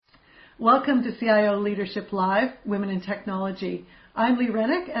Welcome to CIO Leadership Live, Women in Technology. I'm Lee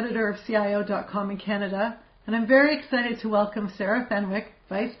Rennick, editor of CIO.com in Canada, and I'm very excited to welcome Sara Fenwick,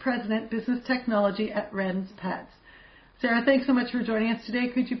 Vice President, Business Technology at Wren's Pets. Sara, thanks so much for joining us today.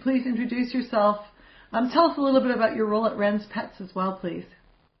 Could you please introduce yourself? Tell us a little bit about your role at Wren's Pets as well, please.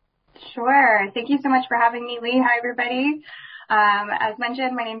 Sure. Thank you so much for having me, Lee. Hi, everybody. As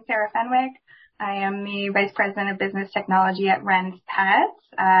mentioned, my name is Sara Fenwick. I am the Vice President of Business Technology at Wren's Pets.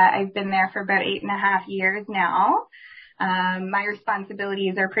 I've been there for about 8.5 years now. My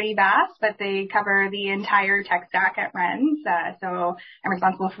responsibilities are pretty vast, but they cover the entire tech stack at Wren's. So I'm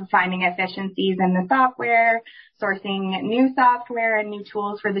responsible for finding efficiencies in the software, sourcing new software and new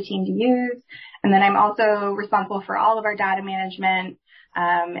tools for the team to use. And then I'm also responsible for all of our data management,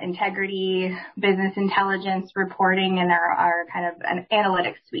 integrity, business intelligence, reporting, and our kind of an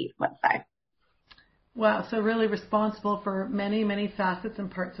analytics suite, let's say. Wow, so really responsible for many, many facets and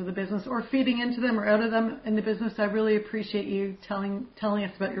parts of the business, or feeding into them or out of them in the business. I really appreciate you telling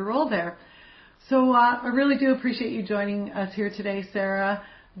us about your role there. So I really do appreciate you joining us here today, Sara.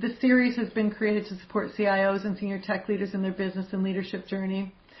 This series has been created to support CIOs and senior tech leaders in their business and leadership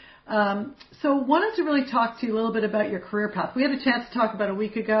journey. So wanted to really talk to you a little bit about your career path. We had a chance to talk about a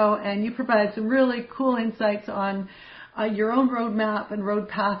week ago, and you provided some really cool insights on your own roadmap and road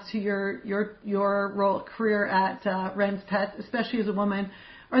path to your role career at Wren's Pets, especially as a woman.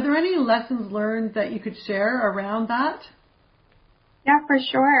 Are there any lessons learned that you could share around that? Yeah, for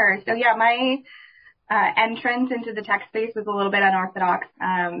sure. So yeah, my entrance into the tech space was a little bit unorthodox.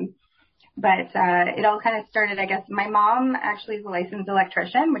 But it all kind of started, I guess, my mom actually is a licensed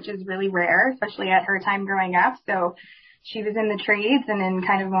electrician, which is really rare, especially at her time growing up. So she was in the trades and in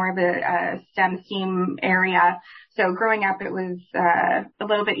kind of more of a STEM area. So growing up, it was a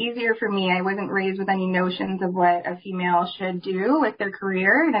little bit easier for me. I wasn't raised with any notions of what a female should do with their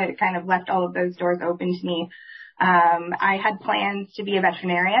career, and it kind of left all of those doors open to me. I had plans to be a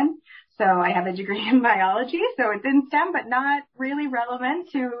veterinarian. So I have a degree in biology, so it's in STEM, but not really relevant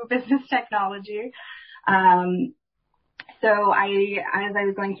to business technology. So as I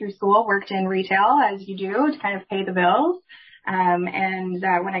was going through school, worked in retail, as you do, to kind of pay the bills. And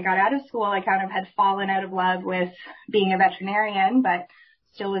when I got out of school, I kind of had fallen out of love with being a veterinarian, but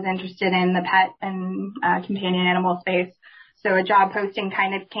still was interested in the pet and companion animal space. So a job posting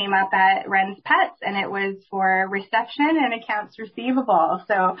kind of came up at Wren's Pets, and it was for reception and accounts receivable.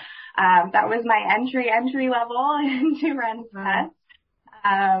 So that was my entry level into Wren's Pets.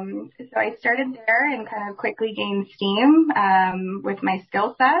 So I started there and kind of quickly gained steam with my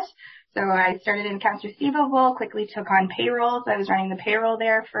skill set. So I started in accounts receivable, quickly took on payroll. So I was running the payroll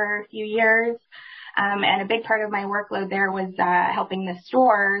there for a few years. And a big part of my workload there was helping the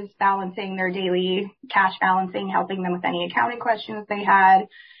stores balancing their daily cash balancing, helping them with any accounting questions they had.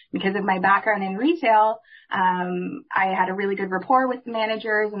 Because of my background in retail, I had a really good rapport with the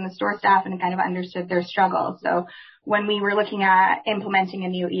managers and the store staff and kind of understood their struggles. So when we were looking at implementing a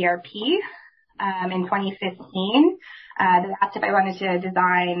new ERP in 2015, they asked if I wanted to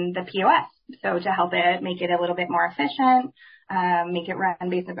design the POS. So to help it make it a little bit more efficient, make it run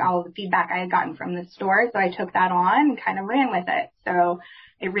based on all of the feedback I had gotten from the store. So I took that on and kind of ran with it. So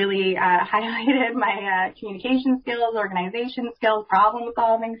it really highlighted my communication skills, organization skills, problem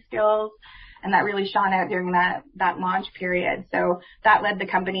solving skills, and that really shone out during that launch period. So that led the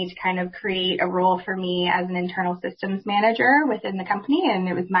company to kind of create a role for me as an internal systems manager within the company, and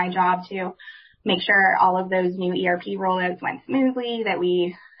it was my job to make sure all of those new ERP rollouts went smoothly, that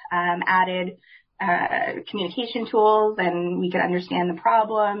we added communication tools and we could understand the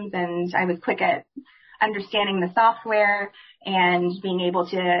problems, and I was quick at understanding the software and being able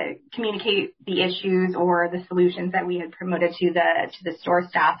to communicate the issues or the solutions that we had promoted to the store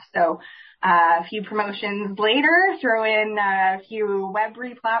staff. So a few promotions later, throw in a few web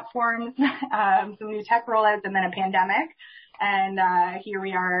re-platforms, some new tech rollouts, and then a pandemic. And here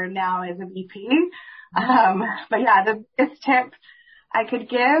we are now as a VP. But yeah, the biggest tip I could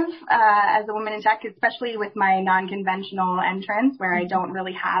give as a woman in tech, especially with my non-conventional entrance where I don't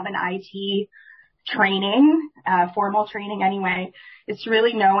really have an IT training, formal training anyway, is to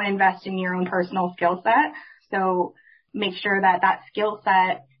really know and invest in your own personal skill set. So make sure that skill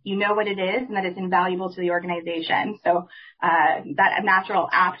set, you know what it is and that it's invaluable to the organization. So that natural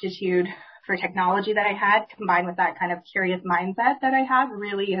aptitude for technology that I had combined with that kind of curious mindset that I have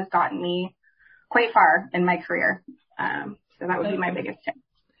really has gotten me quite far in my career. So that would be my biggest tip.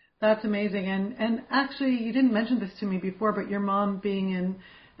 That's amazing. And actually, you didn't mention this to me before, but your mom being in,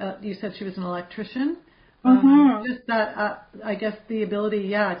 you said she was an electrician. Just that, I guess the ability,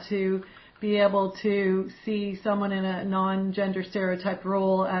 to be able to see someone in a non-gender stereotyped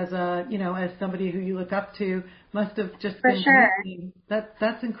role as as somebody who you look up to must have just For been sure. amazing.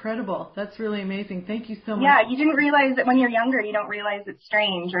 That's incredible. That's really amazing. Thank you so much. Yeah, you didn't realize that when you're younger, you don't realize it's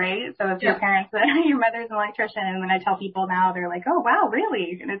strange, right? So if your parents, your mother's an electrician, and when I tell people now, they're like, oh, wow,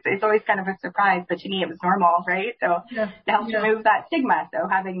 really? And it's always kind of a surprise, but to me, it was normal, right? So it helps remove that stigma. So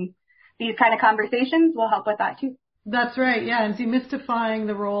having these kind of conversations will help with that too. That's right, yeah, and demystifying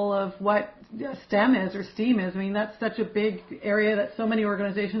the role of what STEM is or STEAM is. I mean, that's such a big area that so many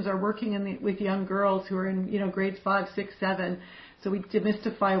organizations are working in with young girls who are in, grades 5, 6, 7. So we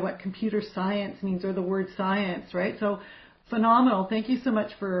demystify what computer science means or the word science, right? So phenomenal. Thank you so much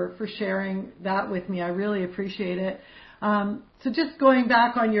for sharing that with me. I really appreciate it. So just going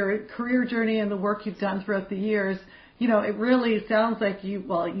back on your career journey and the work you've done throughout the years, it really sounds like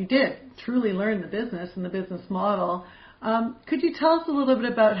you did truly learn the business and the business model. Could you tell us a little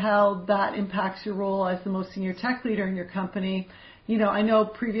bit about how that impacts your role as the most senior tech leader in your company? I know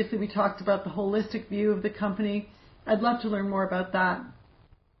previously we talked about the holistic view of the company. I'd love to learn more about that.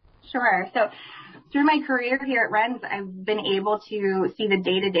 Sure. So through my career here at Ren's, I've been able to see the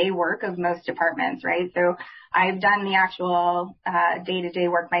day-to-day work of most departments, right? So I've done the actual day-to-day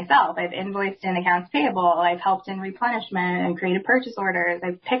work myself. I've invoiced in accounts payable. I've helped in replenishment and created purchase orders.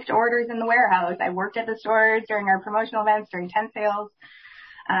 I've picked orders in the warehouse. I've worked at the stores during our promotional events, during tent sales.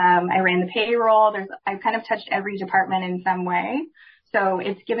 I ran the payroll. I've kind of touched every department in some way. So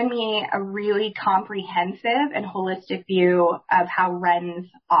it's given me a really comprehensive and holistic view of how Ren's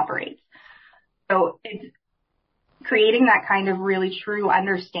operates. So it's creating that kind of really true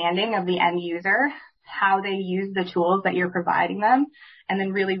understanding of the end user, how they use the tools that you're providing them, and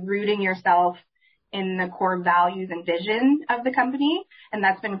then really rooting yourself in the core values and vision of the company. And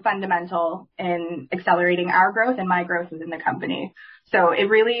that's been fundamental in accelerating our growth and my growth within the company. So it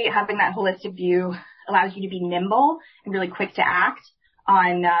really, having that holistic view allows you to be nimble and really quick to act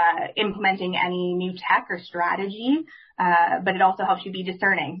on implementing any new tech or strategy, but it also helps you be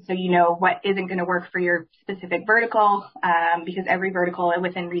discerning. So you know what isn't going to work for your specific vertical, because every vertical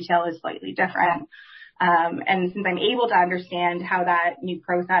within retail is slightly different. And since I'm able to understand how that new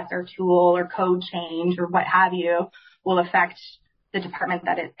process or tool or code change or what have you will affect the department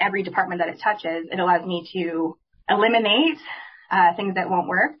every department that it touches, it allows me to eliminate things that won't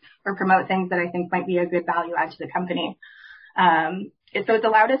work or promote things that I think might be a good value add to the company. So it's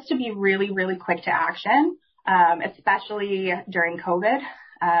allowed us to be really, really quick to action, especially during COVID,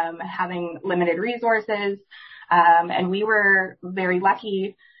 having limited resources. And we were very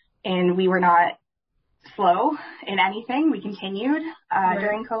lucky and we were not slow in anything. We continued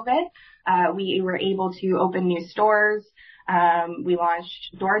during COVID. We were able to open new stores. We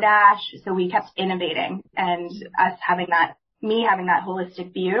launched DoorDash. So we kept innovating, and us having that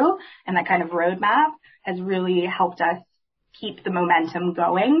holistic view and that kind of roadmap has really helped us keep the momentum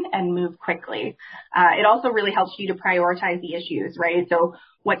going and move quickly. It also really helps you to prioritize the issues, right? So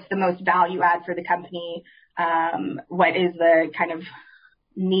what's the most value add for the company? What is the kind of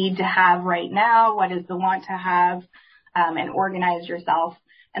need to have right now? What is the want to have? And organize yourself.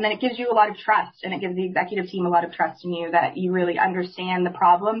 And then it gives you a lot of trust, and it gives the executive team a lot of trust in you that you really understand the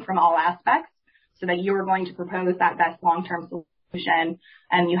problem from all aspects so that you're going to propose that best long-term solution,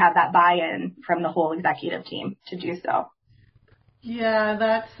 and you have that buy-in from the whole executive team to do so. Yeah,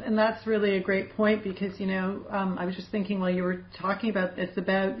 that's really a great point because, I was just thinking while you were talking about this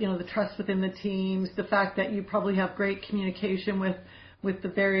about, the trust within the teams, the fact that you probably have great communication with the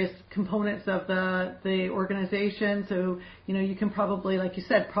various components of the organization. So, you can probably, like you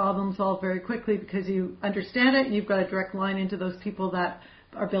said, problem solve very quickly because you understand it and you've got a direct line into those people that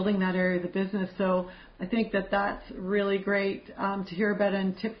are building that area of the business. So I think that's really great to hear about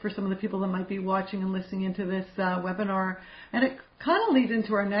and tip for some of the people that might be watching and listening into this webinar. And it kind of leads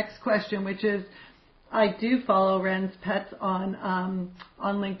into our next question, which is, I do follow Ren's Pets on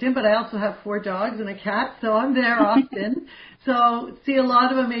LinkedIn, but I also have 4 dogs and a cat, so I'm there often. So see a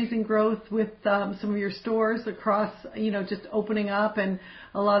lot of amazing growth with some of your stores across, just opening up, and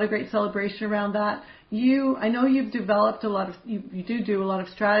a lot of great celebration around that. I know you've developed you do a lot of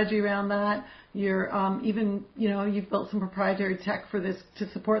strategy around that. You're even, you've built some proprietary tech for this to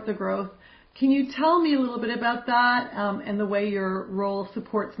support the growth. Can you tell me a little bit about that and the way your role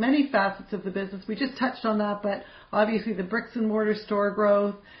supports many facets of the business? We just touched on that, but obviously the bricks and mortar store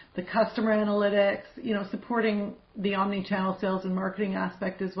growth, the customer analytics, supporting the omni-channel sales and marketing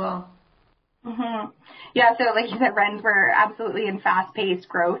aspect as well. Mm-hmm. Yeah, so like you said, Ren's, we're absolutely in fast-paced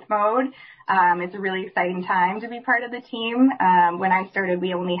growth mode. It's a really exciting time to be part of the team. When I started,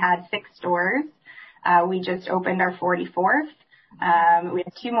 we only had 6 stores. We just opened our 44th. We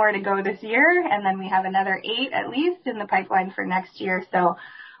have 2 more to go this year, and then we have another 8 at least in the pipeline for next year. So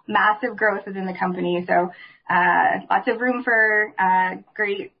massive growth within the company. So lots of room for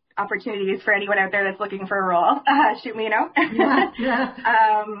great opportunities for anyone out there that's looking for a role. Shoot me a note.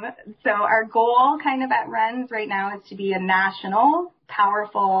 So our goal kind of at Ren's right now is to be a national,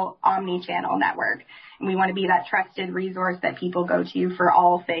 powerful omni-channel network. And we want to be that trusted resource that people go to for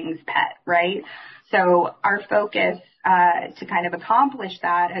all things pet, right? So our focus to kind of accomplish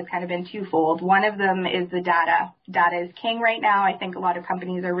that has kind of been twofold. One of them is the data. Data is king right now. I think a lot of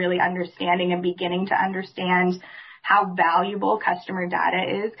companies are really understanding and beginning to understand how valuable customer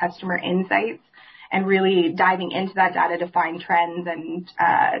data is, customer insights, and really diving into that data to find trends and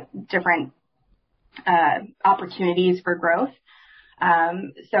different opportunities for growth.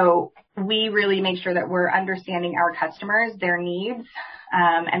 So we really make sure that we're understanding our customers, their needs,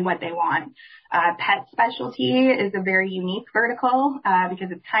 and what they want. Pet specialty is a very unique vertical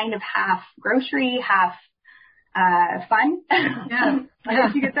because it's kind of half grocery, half fun.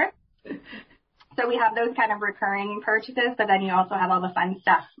 You get there? So we have those kind of recurring purchases, but then you also have all the fun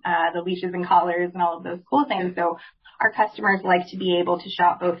stuff, the leashes and collars and all of those cool things. So our customers like to be able to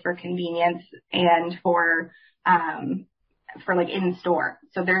shop both for convenience and for like in-store.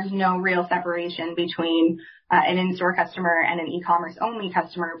 So there's no real separation between an in-store customer and an e-commerce only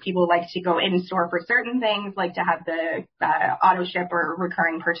customer. People like to go in-store for certain things, like to have the auto ship or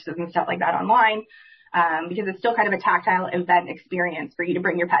recurring purchases and stuff like that online. Because it's still kind of a tactile event experience for you to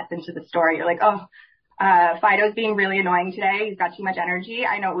bring your pets into the store. You're like, Fido's being really annoying today. He's got too much energy.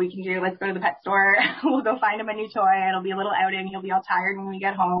 I know what we can do. Let's go to the pet store. We'll go find him a new toy. It'll be a little outing. He'll be all tired when we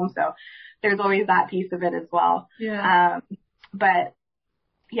get home. So there's always that piece of it as well. But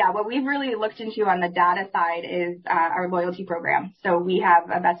yeah, what we've really looked into on the data side is our loyalty program. So we have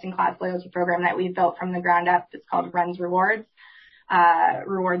a best-in-class loyalty program that we've built from the ground up. It's called Ren's Rewards.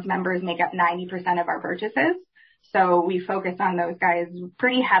 Rewards members make up 90% of our purchases. So we focus on those guys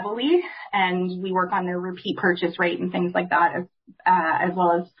pretty heavily, and we work on their repeat purchase rate and things like that, as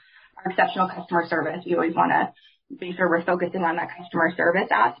well as our exceptional customer service. We always want to be sure we're focusing on that customer service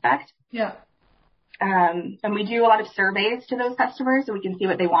aspect. And we do a lot of surveys to those customers so we can see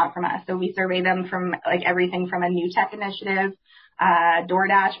what they want from us. So we survey them from like everything from a new tech initiative,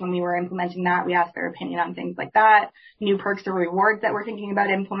 DoorDash, when we were implementing that, we asked their opinion on things like that, new perks or rewards that we're thinking about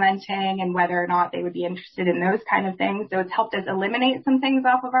implementing and whether or not they would be interested in those kind of things. So it's helped us eliminate some things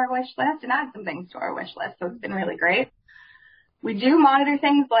off of our wish list and add some things to our wish list. So it's been really great. We do monitor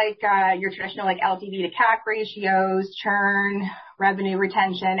things like your traditional like LTV to CAC ratios, churn, revenue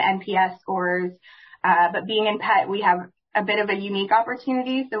retention, NPS scores. But being in pet, we have a bit of a unique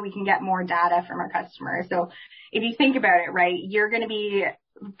opportunity so we can get more data from our customers. So if you think about it, right, you're going to be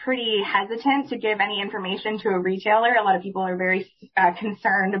pretty hesitant to give any information to a retailer. A lot of people are very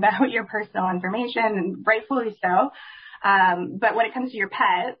concerned about your personal information, and rightfully so. But when it comes to your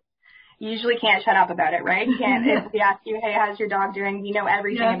pet, you usually can't shut up about it, right? You can't, if we ask you, hey, how's your dog doing? We know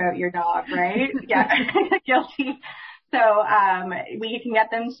everything about your dog, right? Guilty. So we can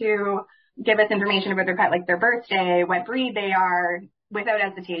get them to give us information about their pet, like their birthday, what breed they are, without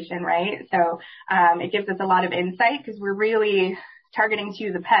hesitation, right? So it gives us a lot of insight because we're really targeting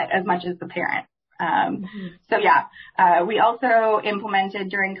to the pet as much as the parent. We also implemented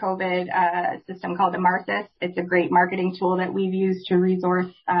during COVID a system called Amarsis. It's a great marketing tool that we've used to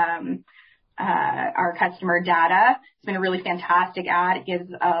resource our customer data. It's been a really fantastic ad. It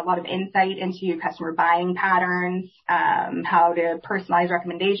gives a lot of insight into customer buying patterns, how to personalize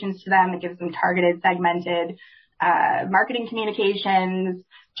recommendations to them. It gives them targeted, segmented marketing communications,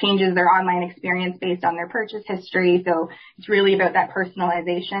 changes their online experience based on their purchase history. So it's really about that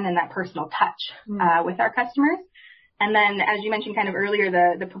personalization and that personal touch with our customers. And then, as you mentioned kind of earlier,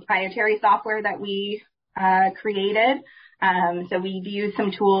 the proprietary software that we created. So we've used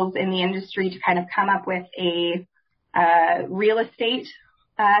some tools in the industry to kind of come up with a real estate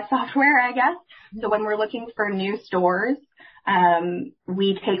software, I guess. So when we're looking for new stores,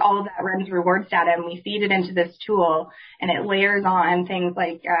 we take all of that Ren's Rewards data and we feed it into this tool, and it layers on things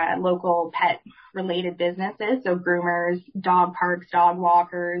like local pet related businesses, so groomers, dog parks, dog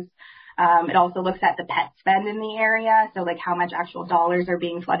walkers. It also looks at the pet spend in the area, so like how much actual dollars are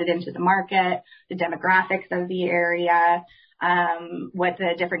being flooded into the market, the demographics of the area, what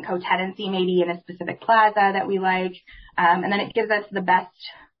the different co-tenancy may be in a specific plaza that we like, and then it gives us the best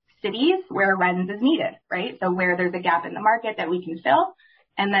cities where Ren's is needed, right? So where there's a gap in the market that we can fill,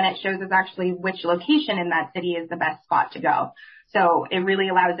 and then it shows us actually which location in that city is the best spot to go. So it really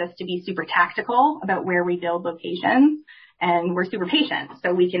allows us to be super tactical about where we build locations, and we're super patient.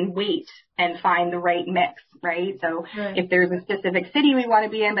 So we can wait and find the right mix, right? So if there's a specific city we want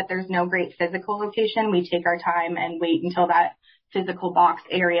to be in, but there's no great physical location, we take our time and wait until that physical box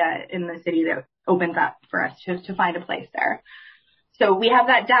area in the city that opens up for us to find a place there. So we have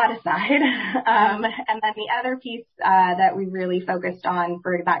that data side. And then the other piece that we really focused on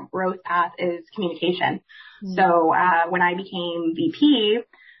for that growth path is communication. So when I became VP,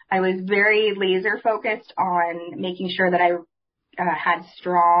 I was very laser focused on making sure that I had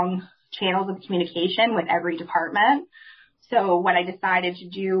strong channels of communication with every department. So what I decided to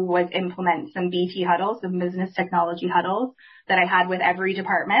do was implement some BT huddles, some business technology huddles that I had with every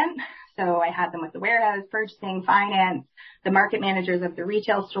department. So I had them with the warehouse, purchasing, finance, the market managers of the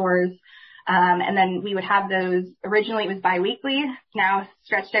retail stores. And then we would have those. Originally it was biweekly, now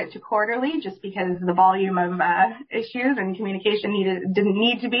stretched out to quarterly just because the volume of issues and communication didn't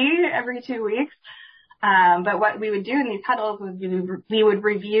need to be every 2 weeks. But what we would do in these huddles was we would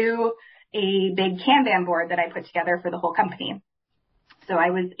review a big Kanban board that I put together for the whole company. So I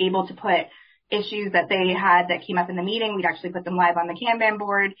was able to put issues that they had that came up in the meeting. We'd actually put them live on the Kanban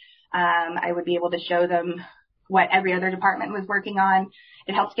board. I would be able to show them what every other department was working on.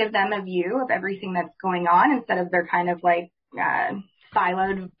 It helps give them a view of everything that's going on instead of their kind of like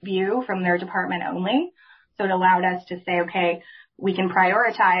siloed view from their department only. So it allowed us to say, okay, we can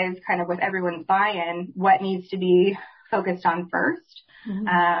prioritize kind of with everyone's buy-in what needs to be focused on first,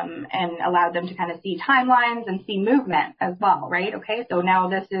 and allowed them to kind of see timelines and see movement as well, right? Okay, so now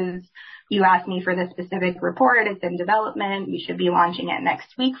this is, you asked me for this specific report, it's in development, we should be launching it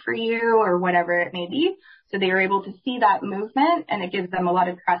next week for you or whatever it may be. So they were able to see that movement, and it gives them a lot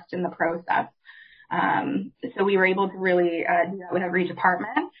of trust in the process. So we were able to really do that with every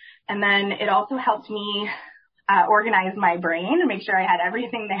department. And then it also helped me organize my brain and make sure I had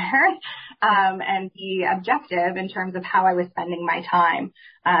everything there, and be objective in terms of how I was spending my time.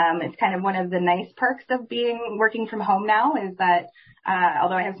 It's kind of one of the nice perks of working from home now is that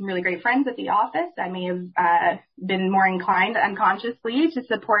although I have some really great friends at the office, I may have been more inclined unconsciously to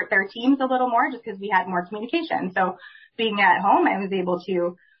support their teams a little more just because we had more communication. So being at home, I was able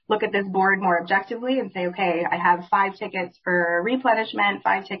to look at this board more objectively and say, okay, I have 5 tickets for replenishment,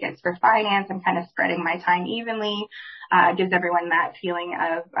 5 tickets for finance. I'm kind of spreading my time evenly. Gives everyone that feeling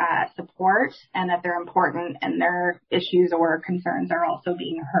of support and that they're important and their issues or concerns are also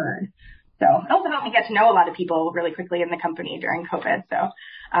being heard. So it also helped me get to know a lot of people really quickly in the company during COVID. So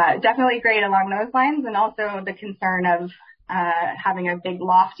definitely great along those lines. And also the concern of having a big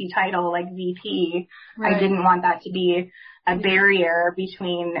lofty title like VP. Right. I didn't want that to be a barrier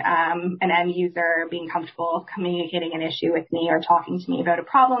between an end user being comfortable communicating an issue with me or talking to me about a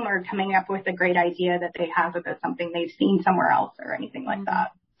problem or coming up with a great idea that they have about something they've seen somewhere else or anything like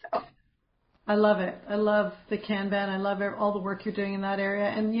that. So I love it. I love the Kanban. I love all the work you're doing in that area.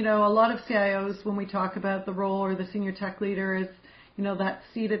 And, you know, a lot of CIOs, when we talk about the role or the senior tech leader, is, you know, that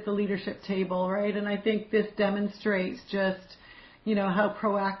seat at the leadership table, right? And I think this demonstrates just, you know, how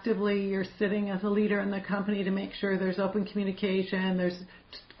proactively you're sitting as a leader in the company to make sure there's open communication, there's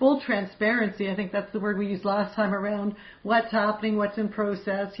full transparency. I think that's the word we used last time around what's happening, what's in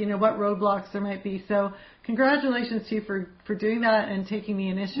process, you know, what roadblocks there might be. So congratulations to you for doing that and taking the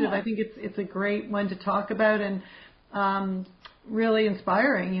initiative. Yeah. I think it's a great one to talk about and really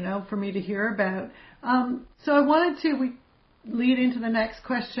inspiring, you know, for me to hear about. So I wanted to lead into the next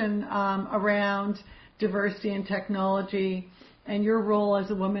question around diversity and technology and your role as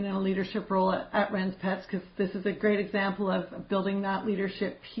a woman in a leadership role at Ren's Pets, because this is a great example of building that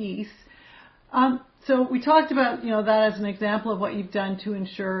leadership piece. So we talked about, you know, that as an example of what you've done to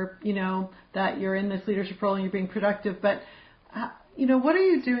ensure, you know, that you're in this leadership role and you're being productive. But, you know, what are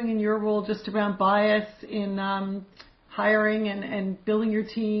you doing in your role just around bias in hiring and building your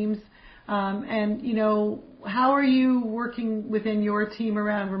teams? And, you know, how are you working within your team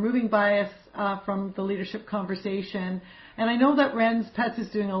around removing bias from the leadership conversation? And I know that Ren's Pets is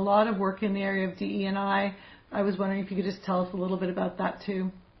doing a lot of work in the area of DE&I. I was wondering if you could just tell us a little bit about that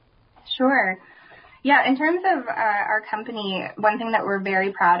too. Sure. Yeah, in terms of our company, one thing that we're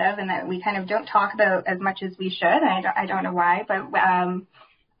very proud of and that we kind of don't talk about as much as we should, and I don't know why, but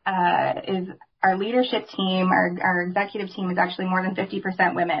is our leadership team, our executive team is actually more than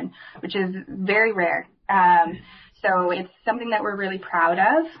 50% women, which is very rare. So it's something that we're really proud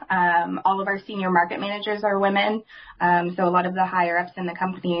of. All of our senior market managers are women. So a lot of the higher ups in the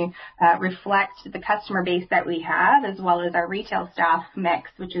company reflect the customer base that we have, as well as our retail staff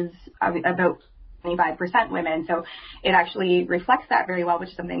mix, which is about 25% women. So it actually reflects that very well, which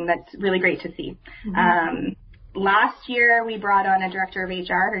is something that's really great to see. Mm-hmm. Last year, we brought on a director of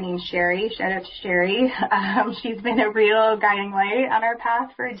HR. Her name's Sherry. Shout out to Sherry. She's been a real guiding light on our path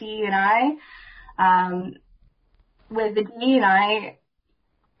for DE&I. With the DE&I,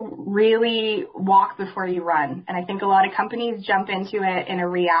 really walk before you run. And I think a lot of companies jump into it in a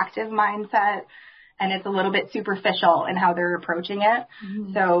reactive mindset, and it's a little bit superficial in how they're approaching it.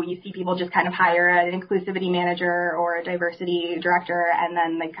 Mm-hmm. So you see people just kind of hire an inclusivity manager or a diversity director, and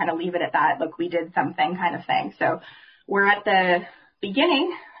then they kind of leave it at that. Look, we did something kind of thing. So we're at the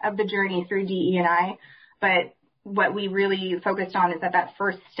beginning of the journey through DE&I, but what we really focused on is that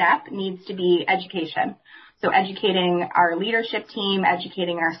first step needs to be education. So educating our leadership team,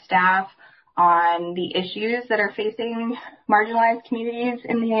 educating our staff on the issues that are facing marginalized communities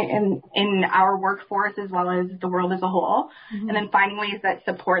in our workforce as well as the world as a whole, mm-hmm. and then finding ways that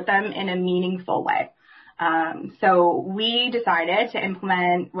support them in a meaningful way. So we decided to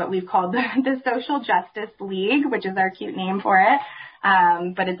implement what we've called the Social Justice League, which is our cute name for it.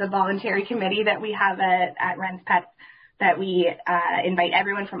 But it's a voluntary committee that we have at Ren's Pets that we invite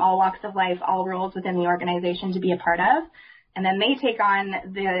everyone from all walks of life, all roles within the organization to be a part of. And then they take on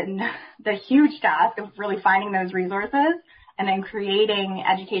the huge task of really finding those resources and then creating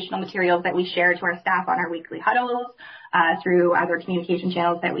educational materials that we share to our staff on our weekly huddles, through other communication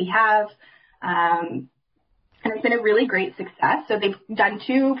channels that we have. And it's been a really great success. So they've done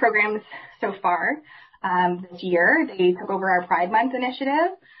 2 programs so far this year. They took over our Pride Month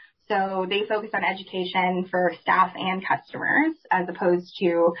initiative. So they focus on education for staff and customers as opposed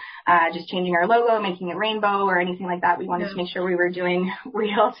to just changing our logo, making it rainbow or anything like that. We wanted to make sure we were doing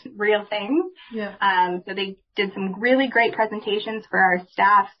real things. Yeah. So they did some really great presentations for our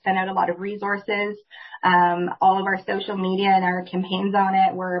staff, sent out a lot of resources. All of our social media and our campaigns on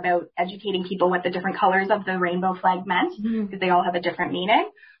it were about educating people what the different colors of the rainbow flag meant, because they all have a different meaning.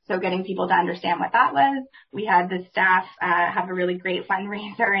 So getting people to understand what that was. We had the staff have a really great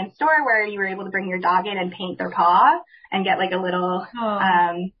fundraiser in store where you were able to bring your dog in and paint their paw and get like a little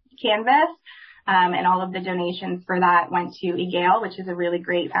canvas. And all of the donations for that went to EGALE, which is a really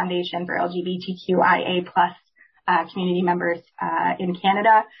great foundation for LGBTQIA plus community members in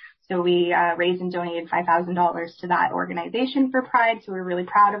Canada. So we raised and donated $5,000 to that organization for Pride. So we're really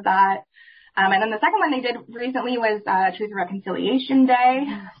proud of that. And then the second one they did recently was Truth and Reconciliation Day.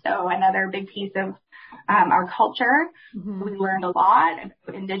 So another big piece of our culture. Mm-hmm. We learned a lot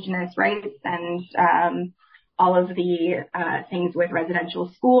about Indigenous rights and all of the things with residential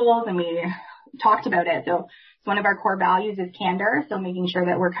schools, and we talked about it. So one of our core values is candor, so making sure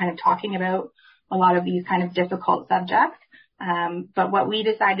that we're kind of talking about a lot of these kind of difficult subjects. But what we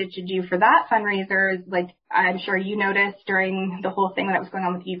decided to do for that fundraiser is, like I'm sure you noticed during the whole thing that was going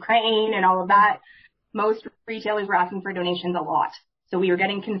on with Ukraine and all of that, most retailers were asking for donations a lot. So we were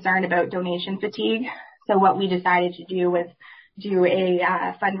getting concerned about donation fatigue. So what we decided to do was do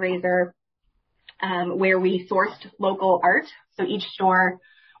a fundraiser where we sourced local art. So each store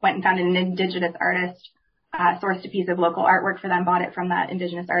went and found an Indigenous artist, sourced a piece of local artwork for them, bought it from that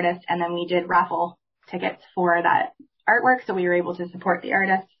Indigenous artist, and then we did raffle tickets for that artwork, so we were able to support the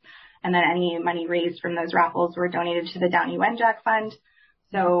artists, and then any money raised from those raffles were donated to the Downey Wenjack Fund.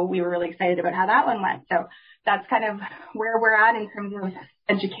 So we were really excited about how that one went. So that's kind of where we're at in terms of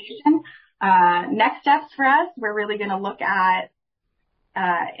education. Next steps for us, we're really going to look at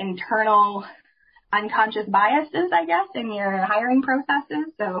internal unconscious biases, I guess, in your hiring processes.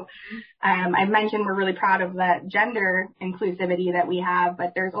 So I've mentioned we're really proud of the gender inclusivity that we have,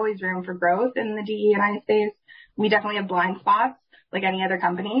 but there's always room for growth in the DE&I space. We definitely have blind spots like any other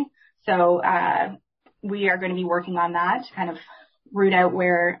company. So we are going to be working on that to kind of root out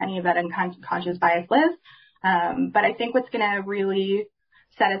where any of that unconscious bias lives. But I think what's going to really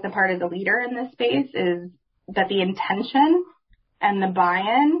set us apart as a leader in this space is that the intention and the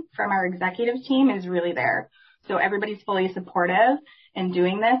buy-in from our executive team is really there. So everybody's fully supportive in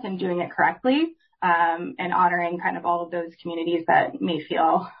doing this and doing it correctly, and honoring kind of all of those communities that may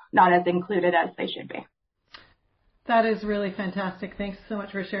feel not as included as they should be. That is really fantastic. Thanks so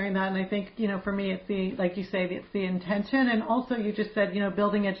much for sharing that. And I think, for me, it's the, like you say, it's the intention. And also you just said,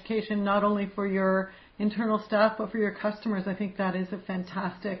 building education not only for your internal staff, but for your customers. I think that is a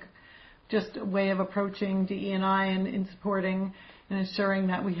fantastic just way of approaching DE&I and in supporting and ensuring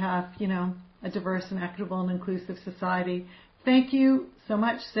that we have, a diverse and equitable and inclusive society. Thank you so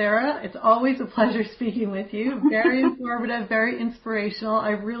much, Sara. It's always a pleasure speaking with you. Very informative, very inspirational. I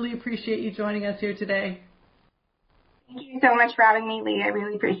really appreciate you joining us here today. Thank you so much for having me, Lee. I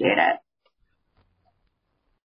really appreciate it.